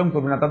অতিক্রম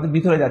করবে না, তাদের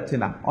ভিতরে যাচ্ছে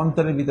না,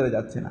 অন্তরের ভিতরে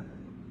যাচ্ছে না।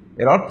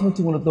 এর অর্থ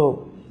হচ্ছে মূলত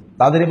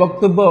তাদের এই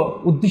বক্তব্য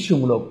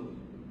উদ্দেশ্যমূলক,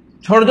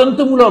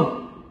 ষড়যন্ত্রমূলক,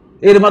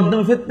 এর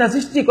মাধ্যমে ফিতনা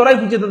সৃষ্টি করাই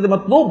হচ্ছে তাদের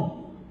মতলব।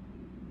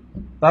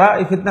 তারা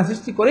এই ফিতনা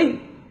সৃষ্টি করেই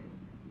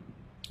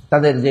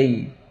তাদের যেই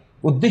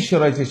উদ্দেশ্য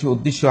রয়েছে সেই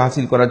উদ্দেশ্য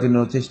হাসিল করার জন্য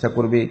চেষ্টা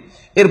করবে।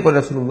 এরপর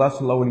রাসূলুল্লাহ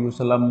সাল্লাল্লাহু আলাইহি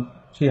ওয়াসাল্লাম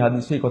সেই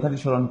হাদিস, সেই কথাটি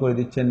স্মরণ করে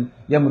দিচ্ছেন,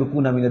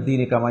 ইয়ামরুকুনা মিনাদ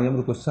দীনি কামা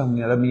ইয়ামরুকুস সাহমু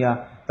মিনার রামিয়া,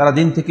 তারা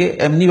দিন থেকে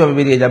এমনিভাবে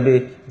বেরিয়ে যাবে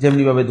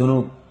যেমনিভাবে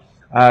ধনুক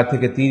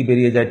থেকে তীর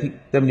বেরিয়ে যায়, ঠিক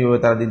তেমনিভাবে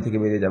তারা দিন থেকে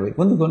বেরিয়ে যাবে।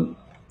 বন্ধুগণ,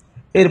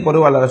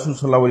 এরপরেও আল্লাহ রাসূল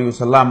সাল্লাল্লাহু আলাইহি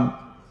ওয়াসাল্লাম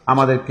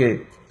আমাদেরকে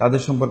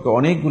তাদের সম্পর্কে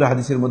অনেকগুলো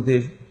হাদিসের মধ্যে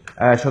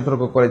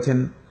সতর্ক করেছেন।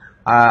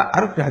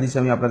 আরেকটি হাদিস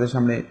আমি আপনাদের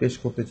সামনে পেশ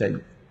করতে চাই,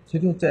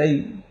 সেটি হচ্ছে এই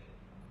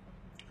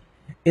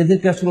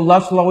এদেরকে রাসূলুল্লাহ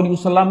সাল্লাল্লাহু আলাইহি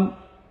ওয়াসাল্লাম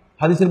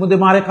হাদিসের মধ্যে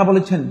মারেকা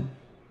বলেছেন।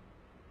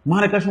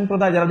 মারেকা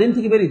সম্প্রদায় যারা দিন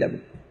থেকে বেরিয়ে যাবে,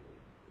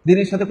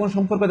 দিনের সাথে কোনো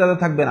সম্পর্ক যাদের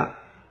থাকবে না।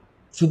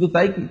 শুধু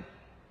তাই কি,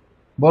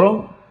 বরং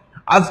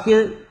আজকে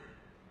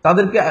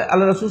তাদেরকে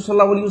আল্লাহ রাসূল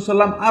সাল্লাল্লাহু আলাইহি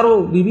ওয়াসাল্লাম আরো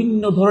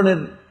বিভিন্ন ধরনের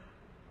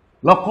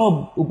লকব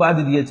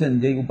উপাধি দিয়েছেন,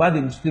 যে উপাধি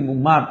মুসলিম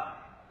উম্মার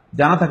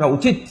জানা থাকা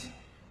উচিত।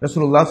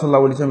 রাসূলুল্লাহ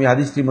সাল্লাল্লাহু আলাইহি ওয়াসাল্লাম এই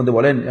হাদিসটির মধ্যে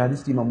বলেন, এই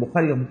হাদিসটি ইমাম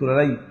বুখারী রাহমাতুল্লাহি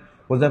আলাইহি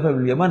হুযায়ফা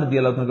ইবনে ইয়ামান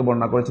রাদিয়াল্লাহু তাআলা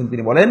বর্ণনা করেছেন।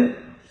 তিনি বলেন,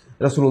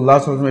 রাসূলুল্লাহ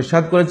সাল্লাল্লাহু আলাইহি ওয়াসাল্লাম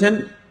ইরশাদ করেছেন,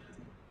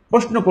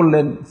 প্রশ্ন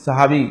করলেন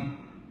সাহাবী,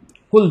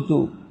 কুলতু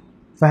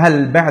ফাহাল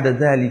বা'দা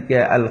যালিকা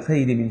আল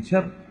খাইর মিন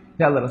শার,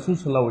 হে আল্লাহর রাসূল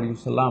সাল্লাল্লাহু আলাইহি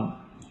ওয়াসাল্লাম,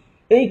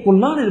 এই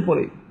কল্যাণের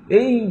পরে,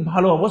 এই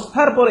ভালো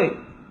অবস্থার পরে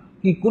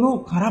কি কোনো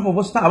খারাপ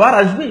অবস্থা আবার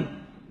আসবে?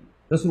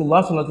 রাসূলুল্লাহ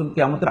সাল্লাল্লাহু আলাইহি ওয়াসাল্লাম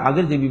কিয়ামতের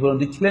আগের যে বিবরণ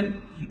দিচ্ছিলেন,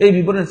 এই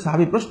বিবরণের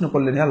সাহাবী প্রশ্ন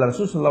করলেন, হে আল্লাহর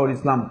রাসূল সাল্লাল্লাহু আলাইহি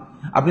ওয়াসাল্লাম,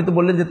 আপনি তো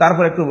বললেন যে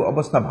তারপর একটু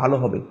অবস্থা ভালো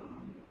হবে,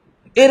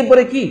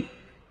 এরপরে কি?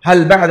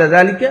 হাল বা'দা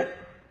যালিকা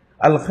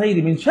আল খাইর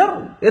মিন শার,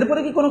 এরপরে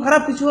কি কোনো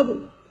খারাপ কিছু হবে?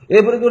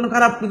 এরপরে কি কোনো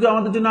খারাপ কিছু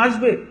আমাদের জন্য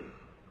আসবে?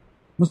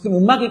 মুসলিম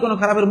উম্মাহ কি কোনো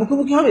খারাপের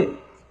মুখোমুখি হবে?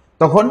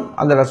 তখন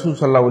আল্লাহ রাসূল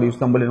সাল্লাল্লাহু আলাইহি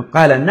ওয়াসাল্লাম বলেন,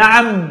 ক্বালা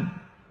নাআম,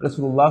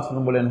 রাসূলুল্লাহ সাল্লাল্লাহু আলাইহি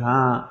ওয়াসাল্লাম বলেন,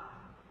 হ্যাঁ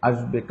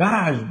আসবে। কারা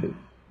আসবে?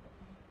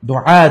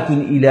 দুআতুন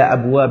ইলা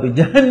আবওয়াবি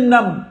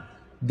জাহান্নাম,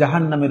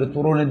 জাহান্নামের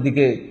তোরণের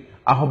দিকে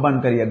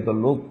আহ্বানকারী একদল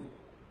লোক।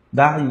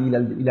 দাঈ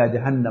ইলা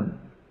জাহান্নাম,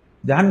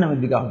 জাহান্নামের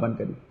দিকে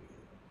আহ্বানকারী।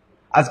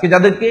 আজকে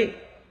যাদেরকে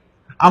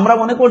আমরা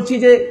মনে করছি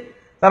যে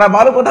তারা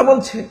ভালো কথা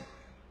বলছে,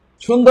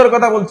 সুন্দর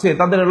কথা বলছে,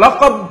 তাদের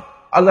লকব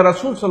আল্লাহ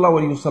রাসূল সাল্লাল্লাহু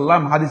আলাইহি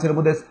ওয়াসাল্লাম হাদিসের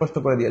মধ্যে স্পষ্ট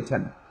করে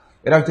দিয়েছেন,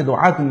 এরা হচ্ছে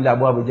দুআতুন ইলা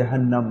আবওয়াবি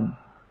জাহান্নাম,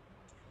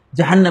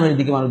 জাহান্নামের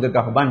দিকে মানুষদেরকে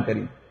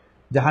আহ্বানকারী,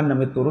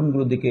 জাহান্নামের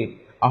তরুণগুলোর দিকে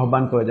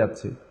আহ্বান করে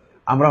যাচ্ছে।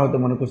 আমরা হয়তো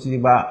মনে করছি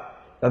বা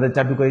তাদের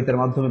চাটুকারিতার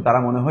মাধ্যমে তারা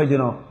মনে হয়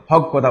যেন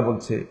হক কথা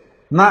বলছে।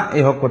 না,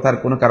 এই হক কথার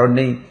কোনো কারণ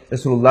নেই।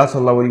 রাসূলুল্লাহ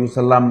সাল্লাল্লাহু আলাইহি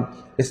ওয়াসাল্লাম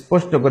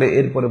স্পষ্ট করে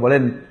এরপরে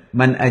বলেন,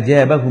 মান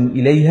আজাবাহুম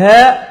ইলাইহা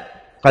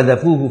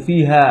কাযাফুহু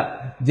ফিহা,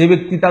 যে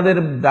ব্যক্তি তাদের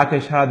ডাকে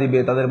সাড়া দিবে,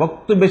 তাদের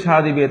বক্তব্যে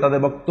সাড়া দিবে, তাদের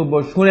বক্তব্য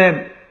শুনে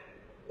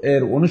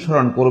এর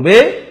অনুসরণ করবে,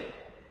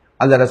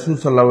 আল্লাহ রাসূল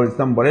সাল্লাল্লাহু আলাইহি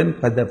ওয়াসাল্লাম বলেন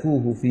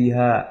কাযাফুহু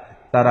ফিহা,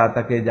 তারা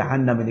তাকে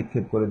জাহান্নামে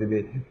নিক্ষেপ করে দেবে,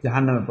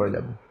 জাহান্নামে পড়ে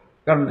যাবে।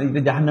 কারণ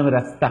এটা জাহান্নামের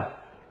রাস্তা।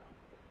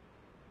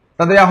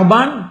 তাদের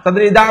আহ্বান,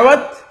 তাদের এই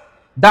দাওয়াত,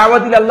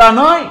 দাওয়াত ইলাল্লাহ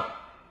নয়,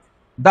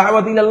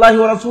 দাওয়াত ইলাল্লাহি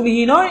ওয়া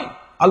রাসূলিহি নয়,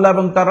 আল্লাহ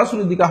এবং তার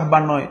রাসূলের দিকে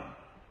আহ্বান নয়।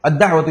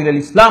 আদ-দাওয়াতু ইলাল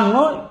ইসলাম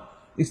নয়,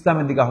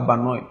 ইসলামের দিকে আহ্বান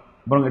নয়,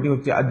 বরং এটি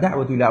হচ্ছে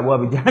আদ-দাওয়াতু ইলা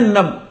আবওয়াবি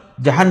জাহান্নাম,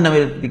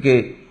 জাহান্নামের দিকে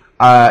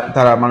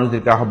তারা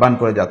মানুষদেরকে আহ্বান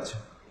করে যাচ্ছে,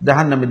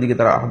 জাহান্নামের দিকে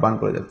তারা আহ্বান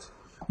করে যাচ্ছে।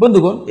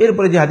 বন্ধুগণ,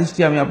 এরপরে যে হাদিসটি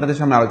আমি আপনাদের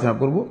সামনে আলোচনা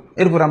করব,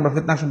 এরপর আমরা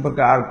ফিতনা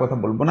সম্পর্কে আর কথা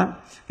বলবো না,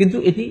 কিন্তু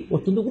এটি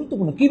অত্যন্ত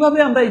গুরুত্বপূর্ণ। কিভাবে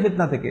আমরা এই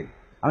ফিতনা থেকে,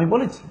 আমি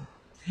বলেছি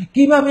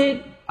কিভাবে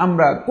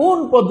আমরা কোন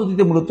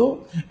পদ্ধতিতে মূলত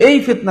এই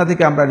ফিতনা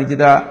থেকে আমরা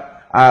নিজেরা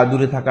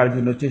দূরে থাকার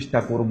জন্য চেষ্টা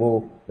করব।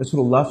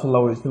 রাসূলুল্লাহ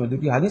সাল্লাল্লাহু আলাইহি ওয়াসাল্লামের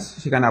দুটি হাদিস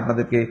সেখানে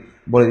আপনাদেরকে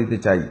বলে দিতে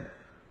চাই।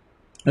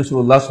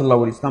 রাসূলুল্লাহ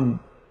সাল্লাল্লাহু আলাইহি ওয়াসাল্লাম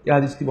এই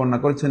হাদিসটি বর্ণনা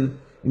করেছেন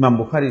ইমাম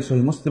বুখারী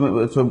সহিহ মুসলিম,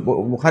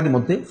 বুখারীর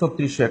মধ্যে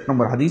 ৩৬০১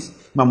 নম্বর হাদিস,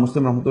 ইমাম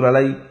মুসলিম রাহমাতুল্লাহি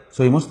আলাইহি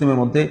সহিহ মুসলিমের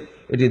মধ্যে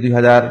এটি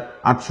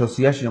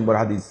 ২৮৮৬ নম্বর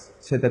হাদিস।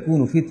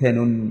 সাতাকুনু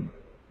ফিতনাতুন,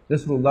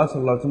 রাসূলুল্লাহ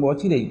সাল্লাল্লাহু আলাইহি ওয়াসাল্লাম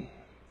অচিরেই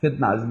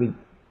ফিতনা আসবে,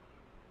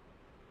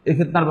 এই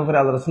ফিতনার ব্যাপারে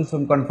আল্লাহ রাসূল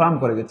সাল্লাল্লাহু আলাইহি ওয়াসাল্লাম কনফার্ম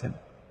করে গেছেন।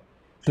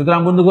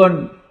 সুতরাং বন্ধুগণ,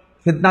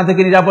 ফিতনা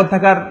থেকে নিরাপদ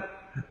থাকার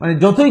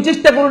যতই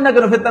চেষ্টা করুন না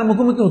কেন, ফিতনার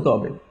মুখোমুখি হতে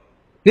হবে,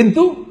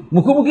 কিন্তু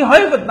মুখোমুখি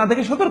হয়ে ফিতনা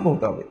থেকে সতর্ক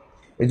হতে হবে।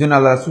 এই জন্য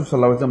আল্লাহ রাসূল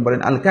সাল্লাল্লাহু আলাইহি ওয়াসাল্লাম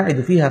বলেন, আল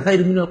কাঈদু ফিহা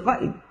খায়রুম মিনাল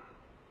কাঈদ,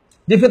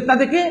 যে ফিতনা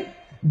থেকে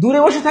দূরে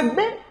বসে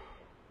থাকবে,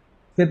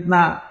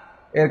 ফিতনা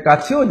এর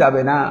কাছেও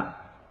যাবে না।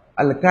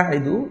 আল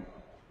কাঈদু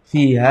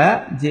ফিহা,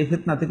 যে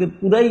ফিতনা থেকে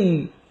পুরাই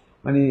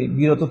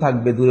বিরত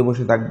থাকবে, দূরে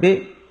বসে থাকবে,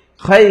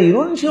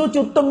 খায়রুন, সে হচ্ছে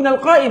উত্তম, মিনাল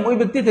কাঈম, ওই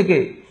ব্যক্তি থেকে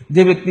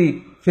যে ব্যক্তি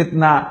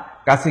ফিতনা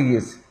কাছে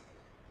গিয়েছে,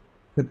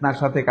 ফিতনার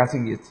সাথে কাছে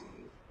গিয়েছে।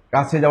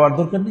 কাছে যাওয়ার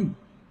দরকার নেই।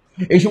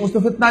 এই সমস্ত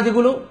ফিতনা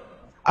যেগুলো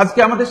আজকে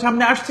আমাদের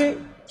সামনে আসছে,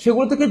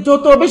 সেগুলো থেকে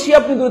যত বেশি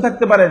আপনি দূরে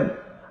থাকতে পারেন,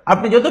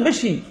 আপনি যত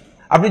বেশি,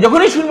 আপনি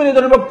যখনই শুনবেন এই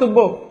ধরনের বক্তব্য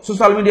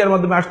সোশ্যাল মিডিয়ার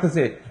মাধ্যমে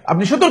আসতেছে,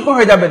 আপনি সতর্ক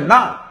হয়ে যাবেন, না,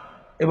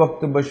 এই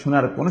বক্তব্য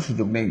শোনার কোনো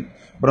সুযোগ নেই,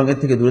 বরং এর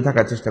থেকে দূরে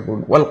থাকার চেষ্টা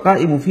করুন। ওয়াল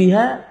কাঈমু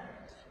ফিহা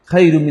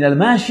খায়রুম মিনাল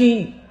মাশি,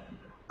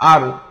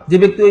 আর যে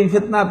ব্যক্তি ওই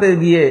ফিতনাতে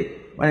গিয়ে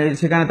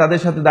সেখানে তাদের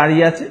সাথে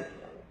দাঁড়িয়ে আছে,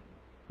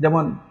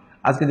 যেমন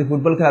আজকে যে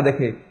ফুটবল খেলা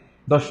দেখে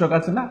দর্শক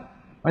আছে না,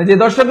 যে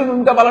দর্শকের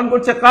ভূমিকা পালন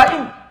করছে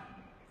কাঈম,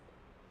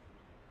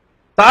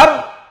 তার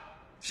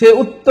সে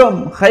উত্তম,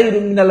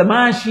 খায়রুম মিনাল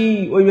মাশি,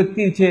 ওই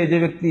ব্যক্তির চেয়ে যে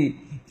ব্যক্তি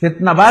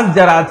ফিতনাবাজ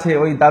যারা আছে,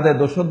 ওই তাদের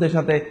দোসরদের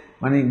সাথে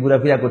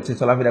ঘোরাফেরা করছে,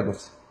 চলাফেরা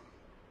করছে,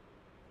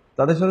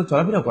 তাদের সাথে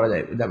চলাফেরা করা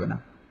যাবে না,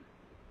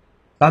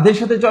 তাদের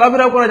সাথে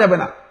চলাফেরাও করা যাবে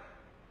না।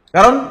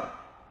 কারণ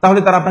তাহলে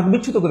তারা আপনাকে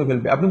বিচ্যুত করে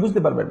ফেলবে, আপনি বুঝতে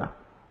পারবেন না,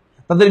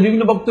 তাদের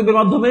বিভিন্ন বক্তব্যের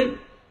মাধ্যমে,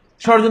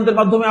 ষড়যন্ত্রের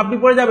মাধ্যমে আপনি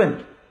পড়ে যাবেন।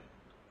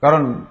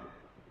 কারণ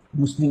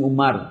মুসলিম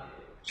উম্মার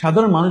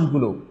সাধারণ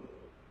মানুষগুলো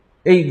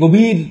এই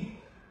গভীর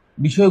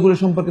বিষয়গুলো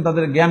সম্পর্কে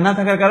তাদের জ্ঞান না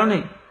থাকার কারণে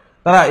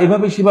তারা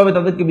এভাবে সেভাবে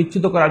তাদেরকে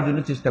বিচ্যুত করার জন্য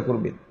চেষ্টা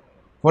করবে।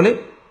 ফলে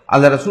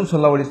আল্লাহ রাসূল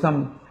সাল্লাল্লাহু আলাইহি ওয়াসাল্লাম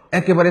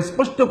একেবারে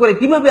স্পষ্ট করে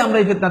কিভাবে আমরা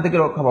এই ফিতনা থেকে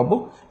রক্ষা পাবো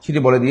সেটি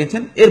বলে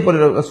দিয়েছেন। এরপরে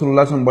রাসূলুল্লাহ সাল্লাল্লাহু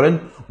আলাইহি ওয়াসাল্লাম বলেন,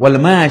 ওয়াল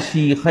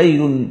মাশি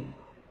খায়রুন,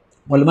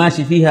 ওয়াল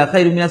মাশি ফিহা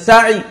খায়রুম মিনাস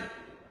সাঈ,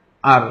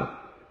 আর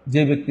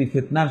যে ব্যক্তি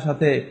ফিতনার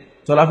সাথে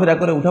চলাফেরা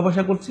করে, উঠা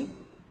বসা করছে,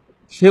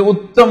 সে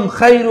উত্তম,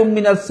 খায়রুম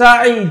মিনাস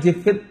সাঈ, যে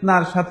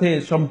ফিতনার সাথে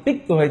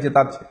সম্পৃক্ত হয়েছে,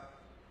 তার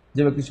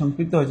যে ব্যক্তি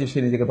সম্পৃক্ত হয়েছে সে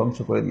নিজেকে ধ্বংস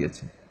করে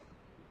দিয়েছে।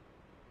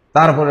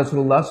 তারপর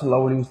রাসূলুল্লাহ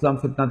সাল্লাল্লাহু আলাইহি ওয়াসাল্লাম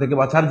ফিতনা থেকে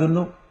বাঁচার জন্য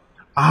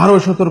আরো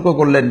সতর্ক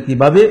করলেন।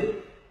 কিভাবে?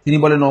 তিনি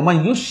বলেন, ওমা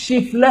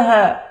ইউশিফ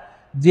লাহা,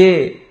 যে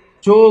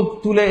চোখ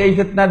তুলে এই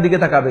ফিতনার দিকে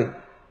তাকাবে,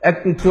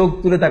 একটু চোখ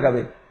তুলে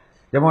তাকাবে।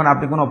 যেমন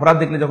আপনি কোন অপরাধ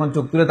দেখলে যখন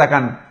চোখ তুলে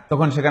তাকান,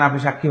 তখন সেখানে আপনি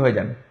সাক্ষী হয়ে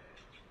যান,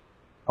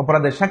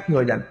 অপরাধের সাক্ষী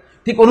হয়ে যান।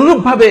 ঠিক অনুরূপ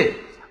ভাবে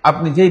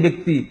আপনি যেই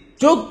ব্যক্তি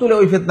চোখ তুলে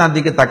ওই ফিতনার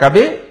দিকে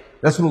তাকাবে,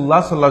 রাসূলুল্লাহ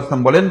সাল্লাল্লাহু আলাইহি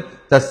ওয়াসাল্লাম বলেন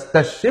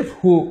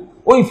তাস্তাশরিফহু,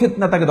 ওই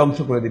ফিতনা তাকে ধ্বংস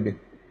করে দিবে।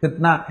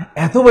 ফিতনা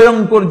এত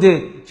ভয়ঙ্কর যে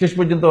শেষ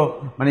পর্যন্ত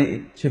মানে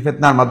সে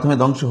ফিতনার মাধ্যমে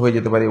ধ্বংস হয়ে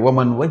যেতে পারে।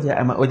 ওয়ামান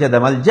ওয়াজাদা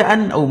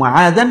মালজাআন আও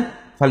মাআদান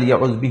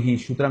ফালিয়াউয বিহি,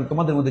 সুতরাং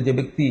তোমাদের মধ্যে যে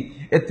ব্যক্তি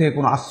এর থেকে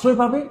কোনো আশ্রয়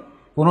পাবে,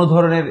 কোনো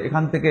ধরনের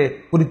এখান থেকে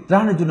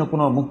পরিত্রাণের জন্য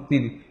কোনো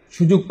মুক্তির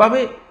সুযোগ পাবে,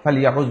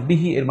 ফালিয়াউয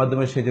বিহি, এর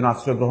মাধ্যমে সে যেন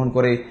আশ্রয় গ্রহণ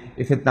করে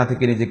এই ফিতনা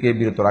থেকে নিজেকে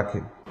বিরত রাখে।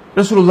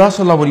 রাসূলুল্লাহ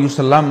সাল্লাল্লাহু আলাইহি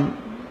ওয়াসাল্লাম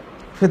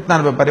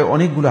ফিতনার ব্যাপারে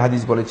অনেকগুলো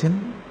হাদিস বলেছেন।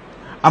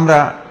 আমরা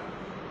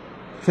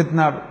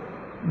ফিতনার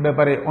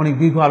ব্যাপারে অনেক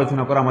দীর্ঘ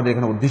আলোচনা করা আমাদের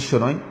এখানে উদ্দেশ্য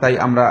নয়, তাই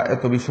আমরা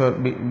এত বিষয়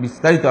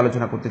বিস্তারিত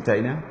আলোচনা করতে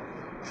চাই না।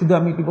 শুধু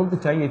আমি এটি বলতে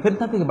চাই, এই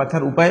ফিতনা থেকে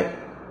বাঁচার উপায়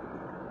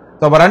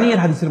তবরানী এর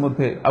হাদিসের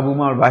মধ্যে আবু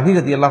উমার বাহির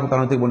রাদিয়াল্লাহু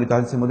তাআলা থেকে বর্ণিত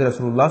হাদিসের মধ্যে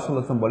রাসূলুল্লাহ সাল্লাল্লাহু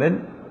আলাইহি ওয়াসাল্লাম বলেন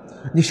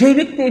যে সেই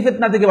ব্যক্তি এই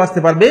ফিতনা থেকে বাঁচতে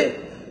পারবে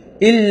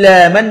ইল্লা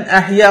মান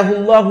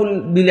আহইয়াহুল্লাহু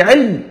বিল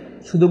ইলম,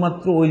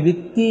 শুধুমাত্র ওই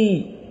ব্যক্তি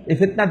এই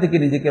ফিতনা থেকে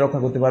নিজেকে রক্ষা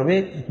করতে পারবে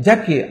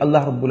যাকে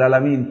আল্লাহ রাব্বুল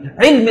আলামিন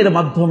ইলমের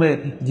মাধ্যমে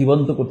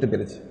জীবন্ত করতে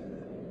পেরেছে।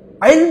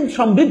 ইলম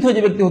সমৃদ্ধ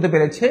যে ব্যক্তি হতে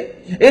পেরেছে,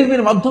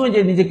 ইলমের মাধ্যমে যে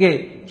নিজেকে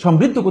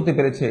সমৃদ্ধ করতে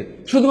পেরেছে,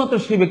 শুধুমাত্র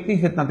সেই ব্যক্তি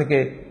ফিতনা থেকে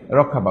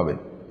রক্ষা পাবে।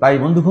 তাই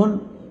বন্ধুগণ,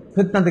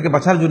 ফিতনা থেকে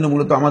বাঁচার জন্য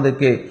মূলত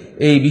আমাদেরকে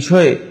এই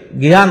বিষয়ে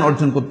জ্ঞান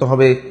অর্জন করতে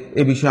হবে,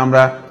 এই বিষয়ে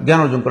আমরা জ্ঞান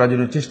অর্জন করার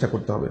জন্য চেষ্টা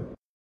করতে হবে।